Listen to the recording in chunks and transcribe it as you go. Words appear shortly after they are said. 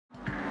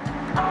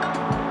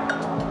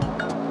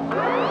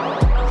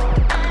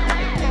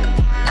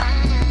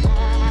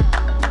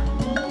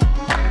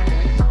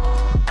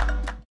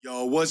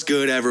What's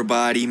good,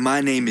 everybody?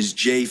 My name is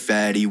Jay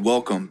Fatty.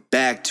 Welcome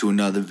back to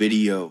another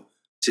video.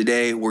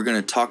 Today we're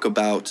going to talk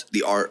about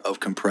the art of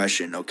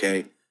compression,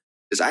 okay?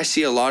 Because I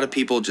see a lot of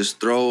people just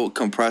throw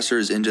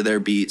compressors into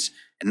their beats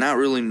and not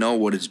really know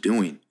what it's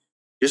doing.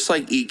 Just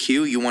like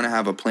EQ, you want to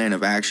have a plan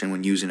of action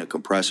when using a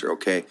compressor,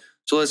 okay?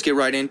 So let's get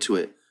right into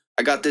it.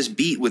 I got this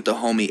beat with the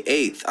homie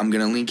 8th. I'm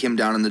going to link him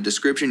down in the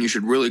description. You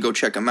should really go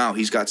check him out.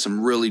 He's got some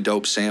really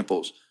dope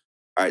samples.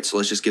 All right, so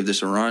let's just give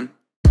this a run.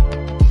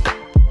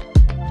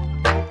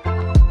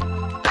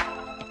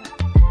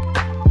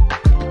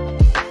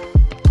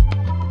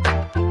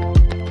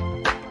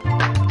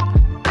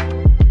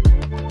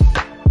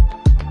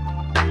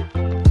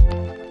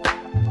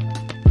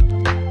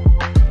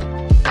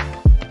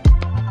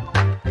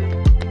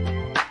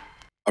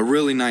 A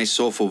really nice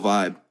soulful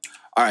vibe.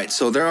 All right,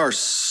 so there are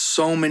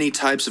so many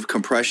types of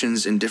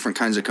compressions and different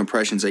kinds of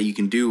compressions that you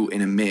can do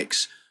in a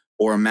mix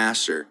or a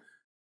master.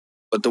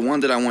 But the one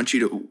that I want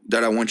you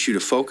to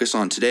focus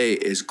on today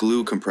is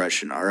glue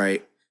compression, all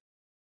right?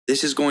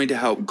 This is going to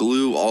help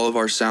glue all of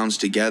our sounds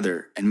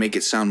together and make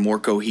it sound more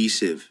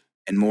cohesive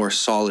and more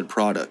solid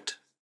product.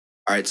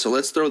 All right, so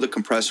let's throw the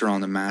compressor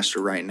on the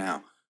master right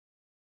now.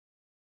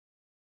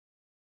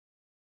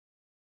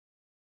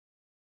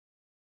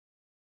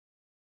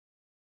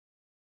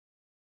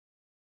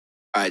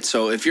 All right,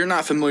 so if you're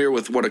not familiar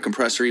with what a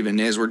compressor even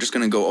is, we're just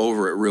going to go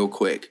over it real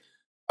quick.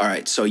 All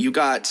right, so you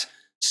got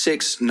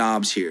 6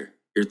 knobs here.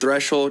 Your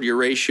threshold, your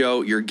ratio,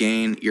 your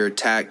gain, your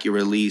attack, your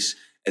release,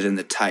 and then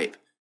the type.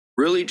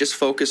 Really just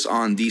focus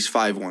on these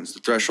 5 ones: the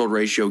threshold,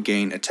 ratio,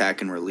 gain,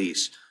 attack, and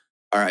release.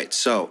 All right,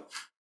 so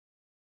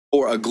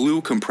for a glue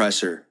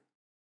compressor,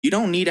 you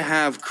don't need to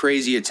have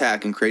crazy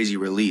attack and crazy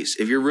release.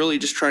 If you're really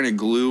just trying to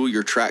glue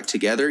your track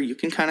together, you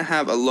can kind of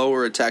have a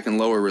lower attack and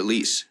lower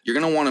release. You're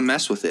going to want to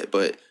mess with it,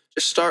 but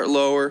just start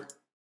lower,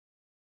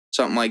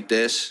 something like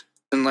this.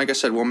 And like I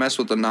said, we'll mess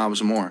with the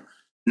knobs more.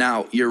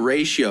 Now, your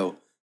ratio,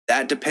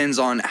 that depends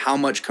on how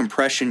much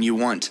compression you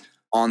want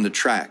on the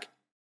track,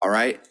 all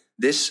right?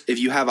 This, if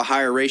you have a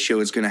higher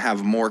ratio, it's going to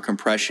have more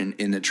compression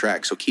in the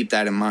track, so keep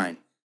that in mind.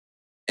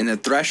 And the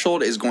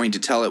threshold is going to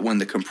tell it when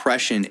the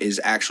compression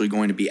is actually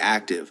going to be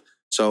active.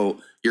 So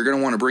you're going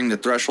to want to bring the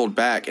threshold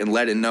back and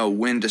let it know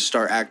when to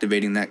start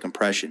activating that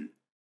compression.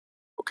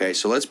 Okay,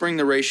 so let's bring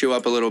the ratio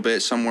up a little bit,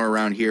 somewhere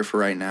around here for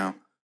right now.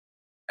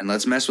 And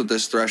let's mess with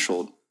this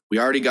threshold. We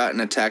already got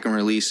an attack and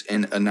release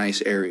in a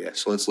nice area,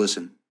 so let's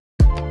listen.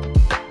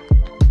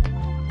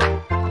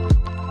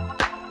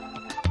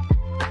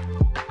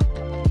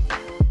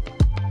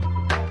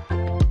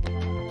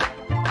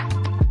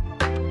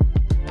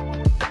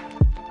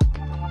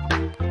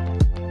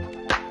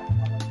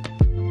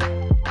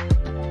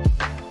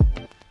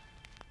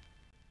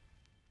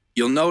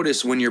 You'll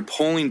notice when you're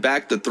pulling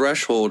back the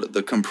threshold,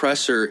 the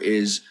compressor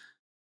is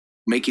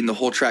making the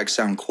whole track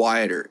sound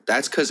quieter.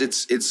 That's because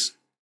it's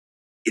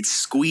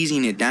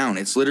squeezing it down.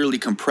 It's literally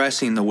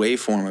compressing the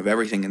waveform of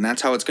everything, and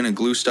that's how it's going to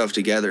glue stuff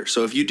together.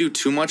 So if you do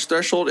too much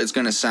threshold, it's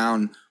going to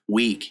sound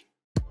weak.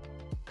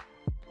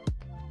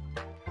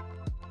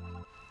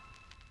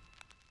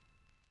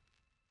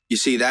 You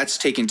see, that's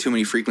taking too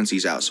many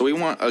frequencies out. So we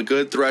want a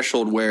good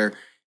threshold where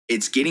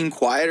it's getting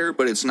quieter,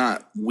 but it's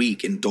not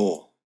weak and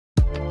dull.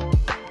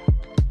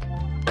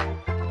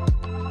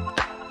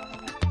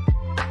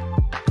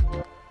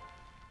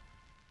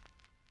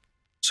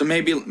 So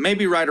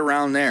maybe right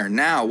around there.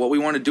 Now, what we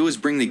want to do is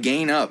bring the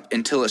gain up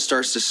until it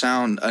starts to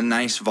sound a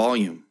nice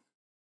volume.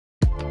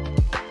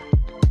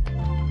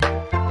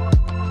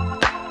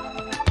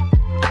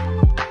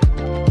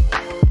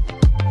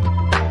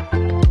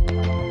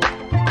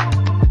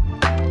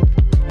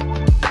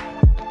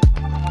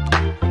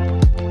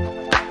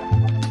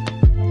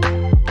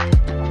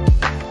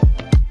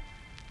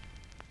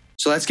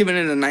 So that's giving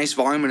it a nice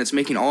volume, and it's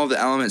making all of the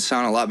elements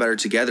sound a lot better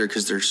together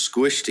because they're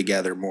squished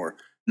together more.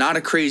 Not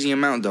a crazy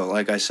amount though,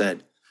 like I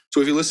said.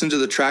 So if you listen to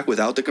the track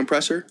without the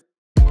compressor,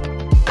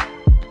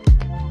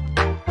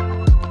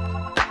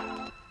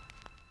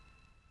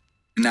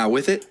 now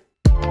with it,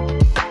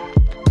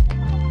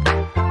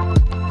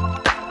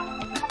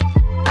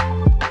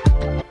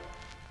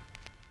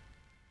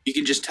 you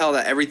can just tell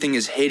that everything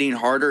is hitting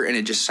harder and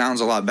it just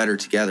sounds a lot better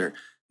together.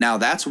 Now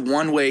that's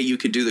one way you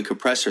could do the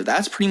compressor.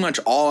 That's pretty much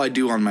all I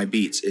do on my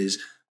beats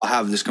is I'll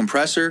have this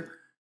compressor,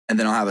 and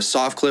then I'll have a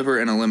soft clipper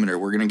and a limiter.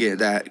 We're going to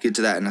get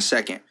to that in a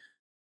second.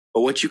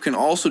 But what you can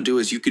also do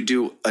is you could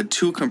do a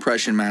 2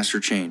 compression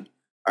master chain.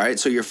 All right,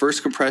 so your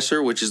first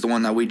compressor, which is the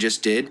one that we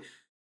just did,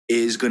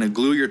 is going to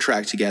glue your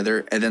track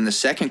together. And then the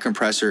second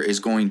compressor is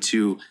going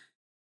to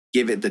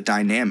give it the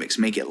dynamics,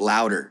 make it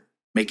louder,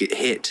 make it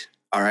hit.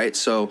 All right,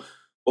 so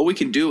what we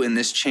can do in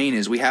this chain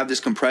is we have this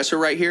compressor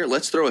right here.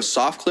 Let's throw a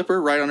soft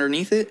clipper right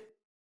underneath it.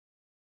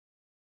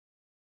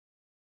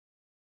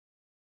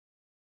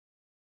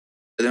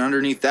 And then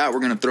underneath that, we're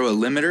going to throw a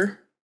limiter.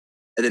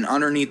 And then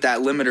underneath that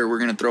limiter, we're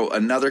going to throw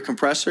another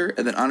compressor.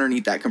 And then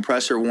underneath that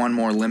compressor, one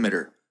more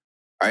limiter.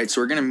 All right,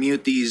 so we're going to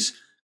mute these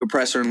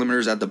compressor and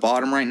limiters at the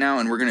bottom right now,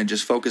 and we're going to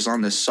just focus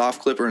on this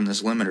soft clipper and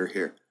this limiter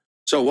here.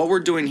 So what we're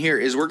doing here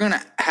is we're going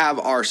to have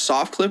our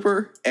soft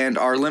clipper and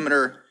our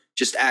limiter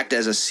just act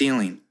as a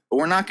ceiling. But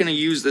we're not going to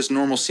use this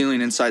normal ceiling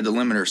inside the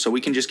limiter, so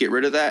we can just get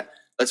rid of that.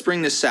 Let's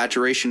bring this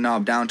saturation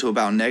knob down to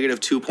about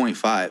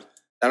 -2.5.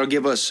 That'll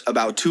give us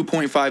about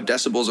 2.5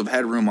 decibels of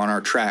headroom on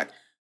our track.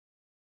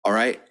 All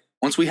right.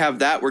 Once we have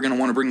that, we're going to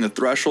want to bring the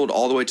threshold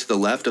all the way to the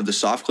left of the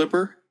soft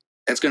clipper.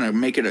 That's going to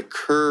make it a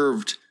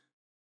curved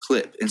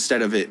clip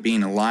instead of it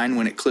being a line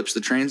when it clips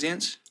the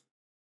transients.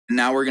 And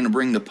now we're going to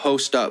bring the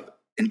post up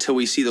until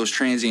we see those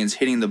transients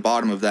hitting the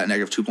bottom of that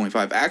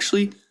 -2.5.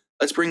 Actually,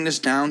 let's bring this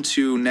down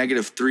to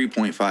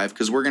 -3.5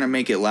 because we're going to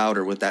make it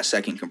louder with that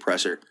second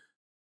compressor.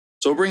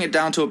 So we'll bring it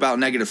down to about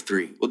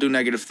 -3. We'll do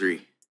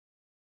 -3.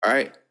 All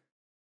right.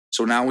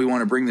 So now we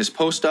want to bring this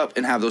post up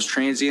and have those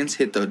transients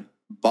hit the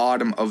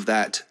bottom of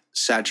that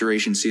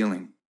saturation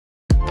ceiling.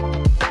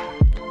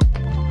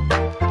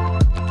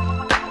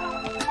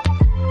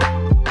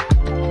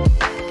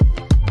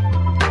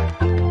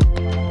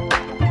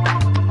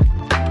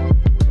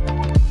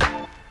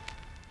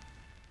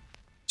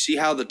 See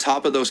how the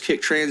top of those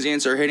kick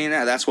transients are hitting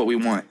that? That's what we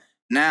want.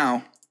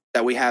 Now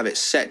that we have it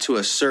set to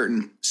a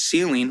certain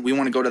ceiling, we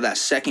want to go to that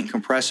second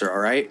compressor, all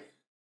right?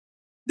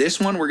 This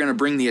one, we're going to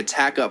bring the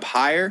attack up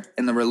higher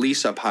and the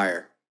release up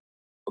higher,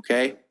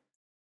 okay?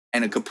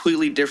 And a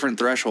completely different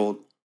threshold.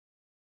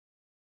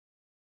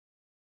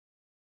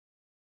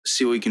 Let's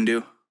see what we can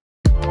do.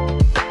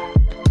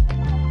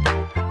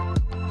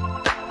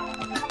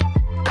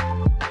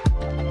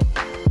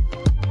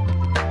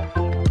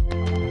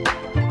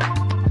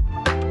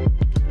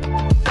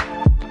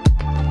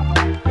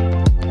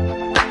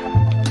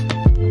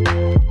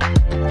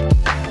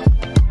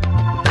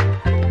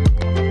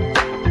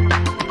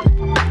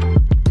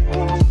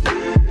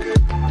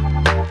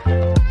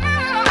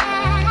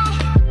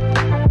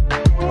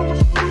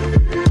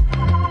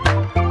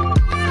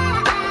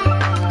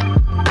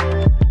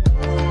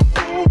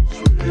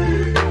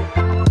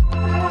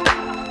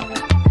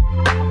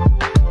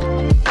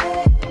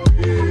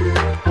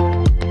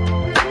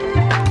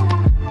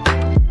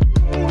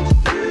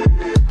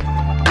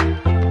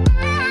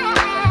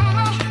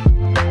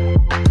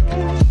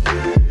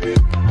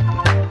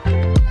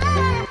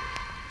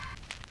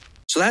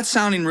 So that's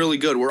sounding really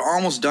good. We're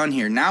almost done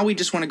here. Now we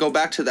just want to go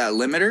back to that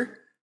limiter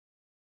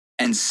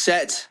and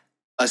set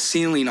a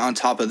ceiling on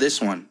top of this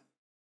one.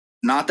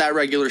 Not that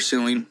regular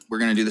ceiling. We're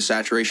going to do the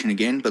saturation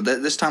again, but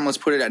this time let's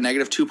put it at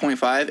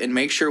 -2.5 and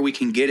make sure we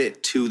can get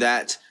it to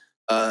that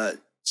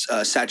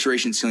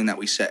saturation ceiling that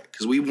we set,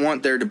 because we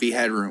want there to be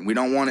headroom. We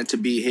don't want it to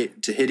be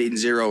hitting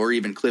 0 or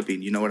even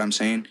clipping. You know what I'm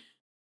saying?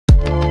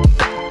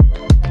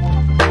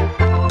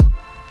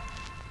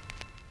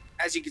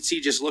 As you can see,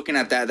 just looking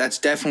at that, that's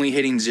definitely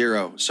hitting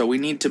 0. So we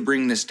need to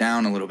bring this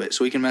down a little bit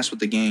so we can mess with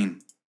the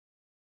gain.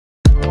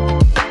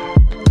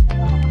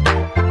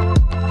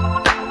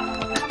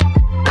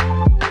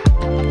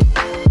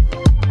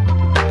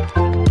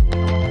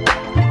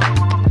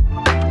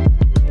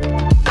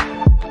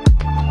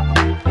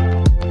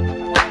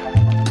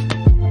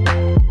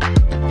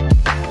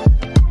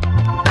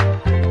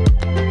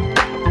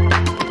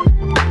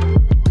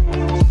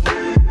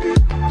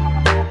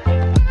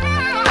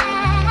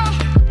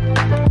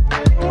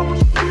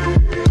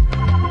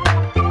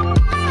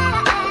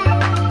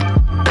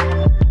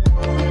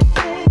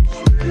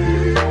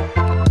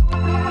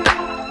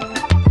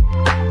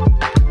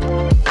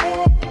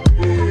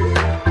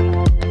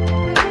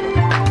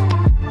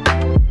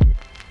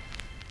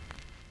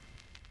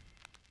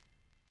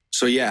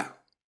 So yeah,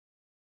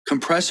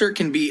 compressor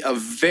can be a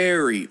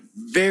very,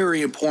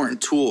 very important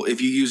tool if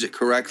you use it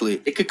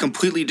correctly. It could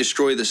completely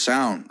destroy the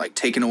sound, like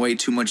taking away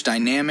too much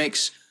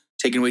dynamics,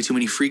 taking away too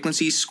many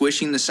frequencies,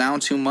 squishing the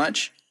sound too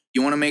much.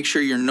 You want to make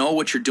sure you know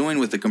what you're doing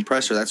with the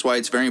compressor. That's why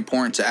it's very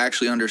important to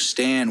actually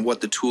understand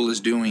what the tool is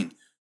doing.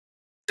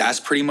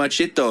 That's pretty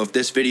much it though. If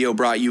this video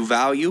brought you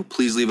value,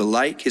 please leave a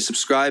like, hit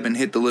subscribe, and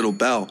hit the little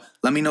bell.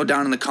 Let me know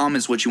down in the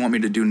comments what you want me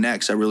to do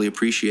next. I really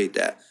appreciate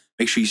that.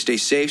 Make sure you stay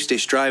safe, stay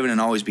striving,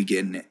 and always be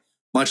getting it.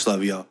 Much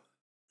love, y'all.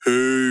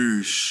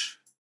 Peace.